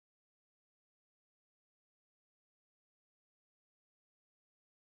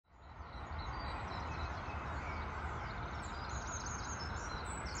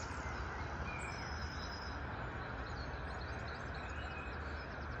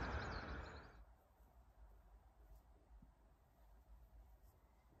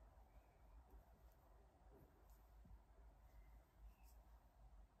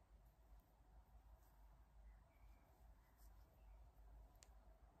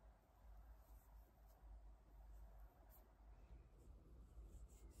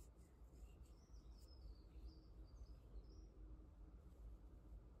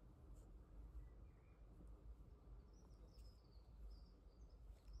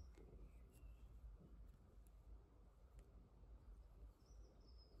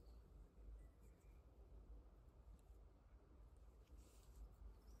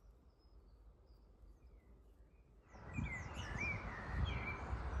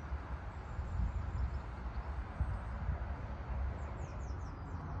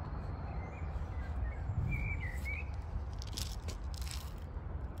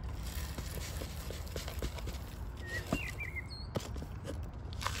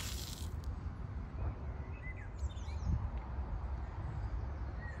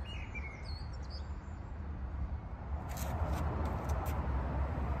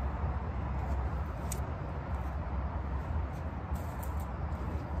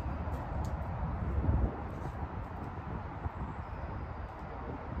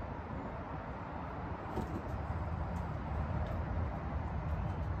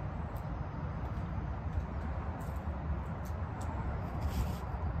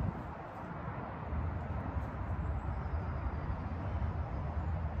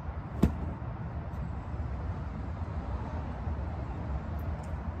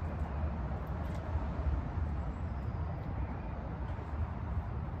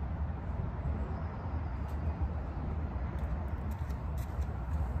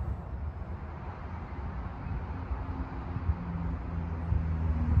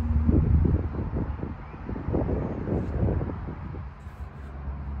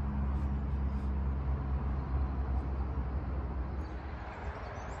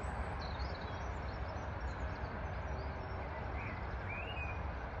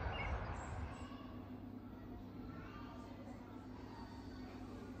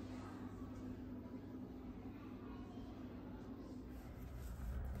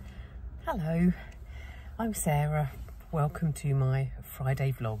Hello, I'm Sarah. Welcome to my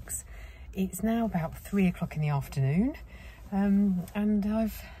Friday vlogs. It's now about 3 o'clock in the afternoon and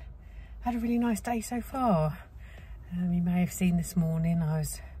I've had a really nice day so far. You may have seen this morning I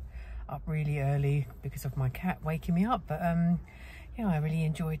was up really early because of my cat waking me up, but yeah, I really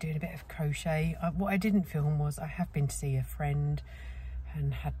enjoyed doing a bit of crochet. What I didn't film was I have been to see a friend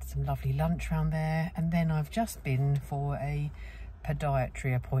and had some lovely lunch around there, and then I've just been for a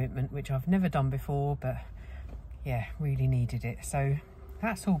podiatry appointment, which I've never done before, but yeah, really needed it. So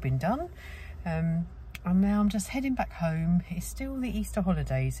that's all been done, and now I'm just heading back home. It's still the Easter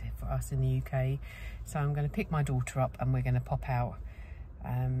holidays for us in the UK, so I'm going to pick my daughter up and we're going to pop out,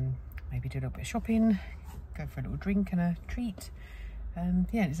 maybe do a little bit of shopping, go for a little drink and a treat.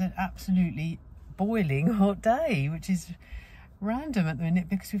 Yeah, it's an absolutely boiling hot day, which is random at the minute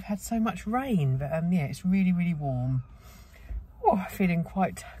because we've had so much rain, but yeah, it's really warm. Oh, feeling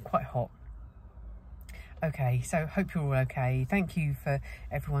quite hot. Okay, so hope you're all okay. Thank you for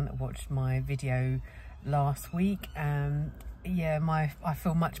everyone that watched my video last week. Yeah, I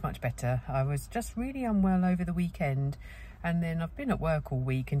feel much better. I was just really unwell over the weekend, and then I've been at work all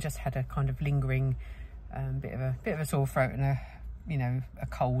week and just had a kind of lingering bit of a sore throat and a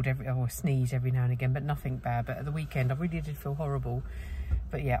cold or sneeze every now and again, but nothing bad. But at the weekend I really did feel horrible,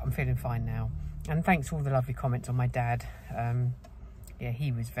 but yeah, I'm feeling fine now. And thanks for all the lovely comments on my dad. Yeah,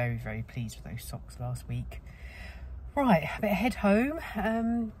 he was very pleased with those socks last week. Right, I better head home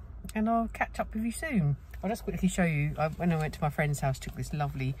and I'll catch up with you soon. I'll just quickly show you, when I went to my friend's house, took this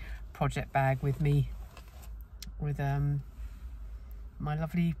lovely project bag with me with my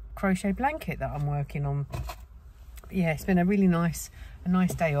lovely crochet blanket that I'm working on. But yeah, it's been a really nice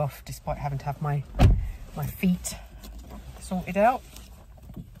day off, despite having to have my feet sorted out.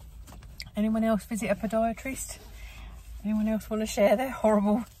 Anyone else visit a podiatrist? Anyone else want to share their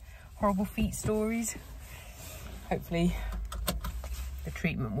horrible feet stories? Hopefully the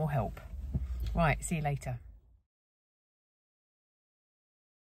treatment will help. Right, see you later.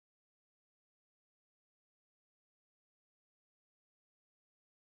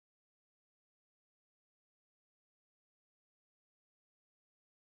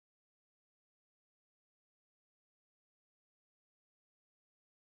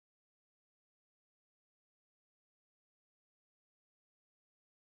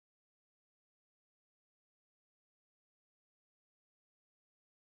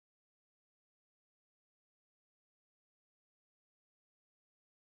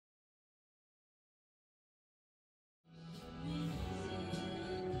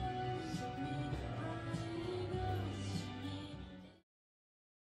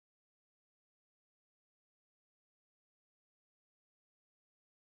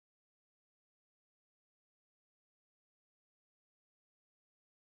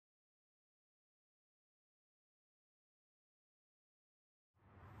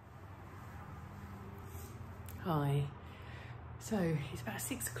 Hi, so it's about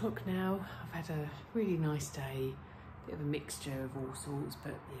 6 o'clock now. I've had a really nice day, bit of a mixture of all sorts,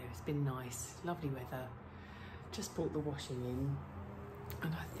 but yeah, it's been nice, lovely weather. Just brought the washing in,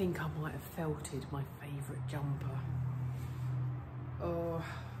 and I think I might have felted my favourite jumper. Oh,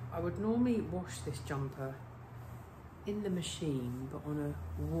 I would normally wash this jumper in the machine, but on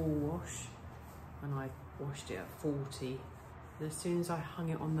a wool wash, and I washed it at 40, and as soon as I hung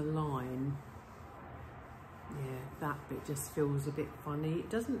it on the line, yeah, that bit just feels a bit funny. It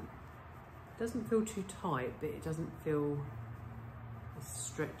doesn't feel too tight, but it doesn't feel as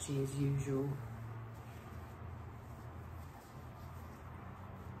stretchy as usual.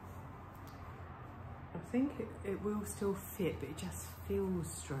 I think it will still fit, but it just feels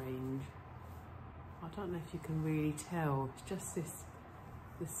strange. I don't know if you can really tell. It's just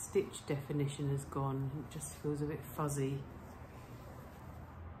the stitch definition has gone. It just feels a bit fuzzy.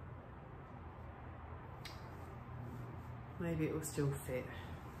 Maybe it will still fit.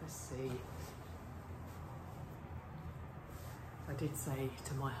 Let's see. I did say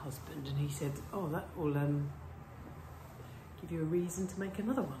to my husband, and he said, oh, that will give you a reason to make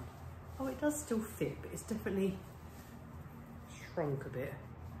another one. Oh, it does still fit, but it's definitely shrunk a bit.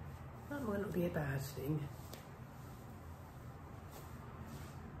 That might not be a bad thing.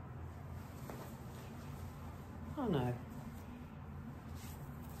 Oh no.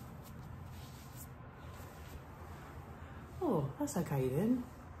 Oh, that's okay then.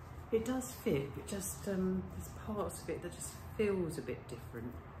 It does fit, but just there's parts of it that just feels a bit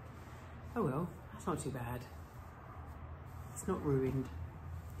different. Oh well, that's not too bad. It's not ruined,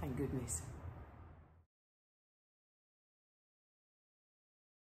 thank goodness.